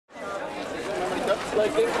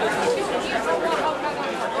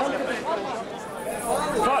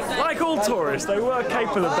But like all tourists, they were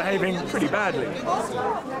capable of behaving pretty badly.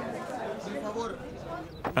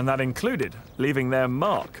 And that included leaving their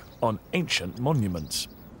mark on ancient monuments.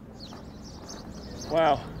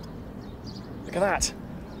 Wow, look at that.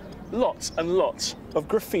 Lots and lots of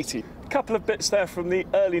graffiti. A couple of bits there from the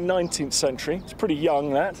early 19th century. It's pretty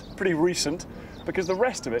young, that, pretty recent, because the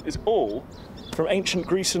rest of it is all from ancient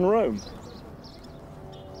Greece and Rome.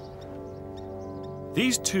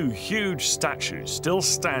 These two huge statues still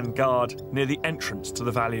stand guard near the entrance to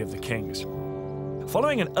the Valley of the Kings.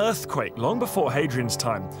 Following an earthquake long before Hadrian's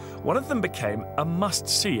time, one of them became a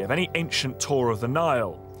must-see of any ancient tour of the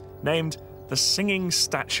Nile, named the Singing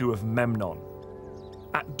Statue of Memnon.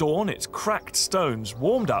 At dawn, its cracked stones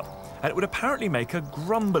warmed up, and it would apparently make a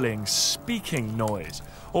grumbling, speaking noise,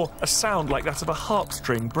 or a sound like that of a harp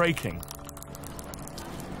string breaking.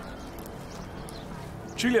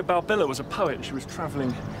 Julia Balbilla was a poet. She was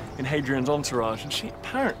travelling in Hadrian's entourage, and she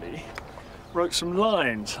apparently wrote some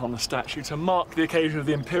lines on the statue to mark the occasion of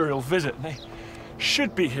the imperial visit. And they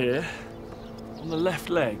should be here on the left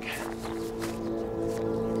leg.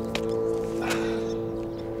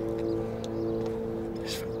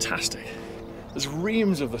 It's fantastic. There's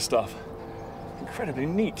reams of the stuff. Incredibly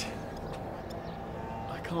neat.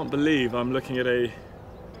 I can't believe I'm looking at a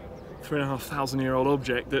 3,500-year-old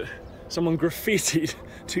object that someone graffitied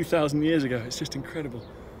 2,000 years ago. It's just incredible.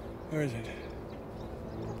 Where is it?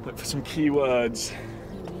 Look for some key words.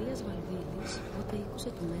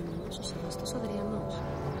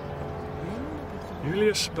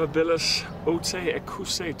 Julius Babylas ote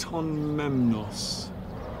ekuse ton memnos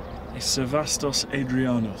e sevastos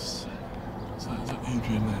Adrianos. So is that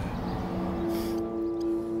Hadrian there?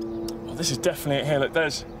 Well, this is definitely it here. Look,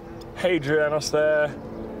 there's Hadrianos there.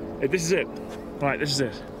 Hey, this is it. Right, this is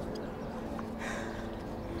it.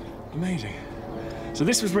 Amazing. So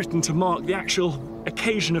this was written to mark the actual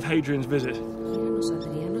occasion of Hadrian's visit. And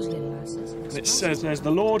it says there's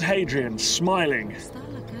the Lord Hadrian, smiling,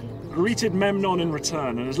 greeted Memnon in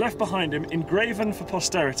return, and has left behind him, engraven for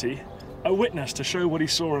posterity, a witness to show what he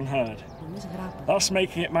saw and heard, thus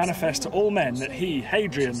making it manifest to all men that he,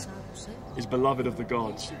 Hadrian, is beloved of the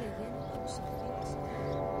gods.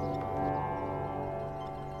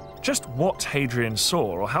 Just what Hadrian saw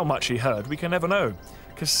or how much he heard, we can never know,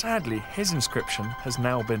 because sadly his inscription has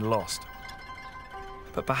now been lost.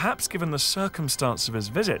 But perhaps given the circumstance of his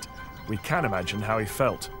visit, we can imagine how he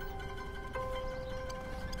felt.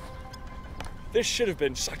 This should have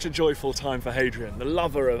been such a joyful time for Hadrian, the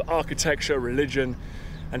lover of architecture, religion,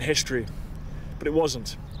 and history. But it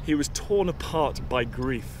wasn't. He was torn apart by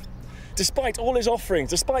grief. Despite all his offerings,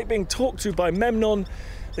 despite being talked to by Memnon,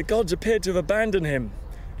 the gods appeared to have abandoned him.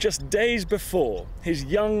 Just days before, his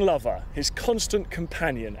young lover, his constant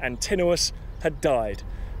companion, Antinous, had died,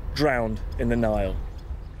 drowned in the Nile.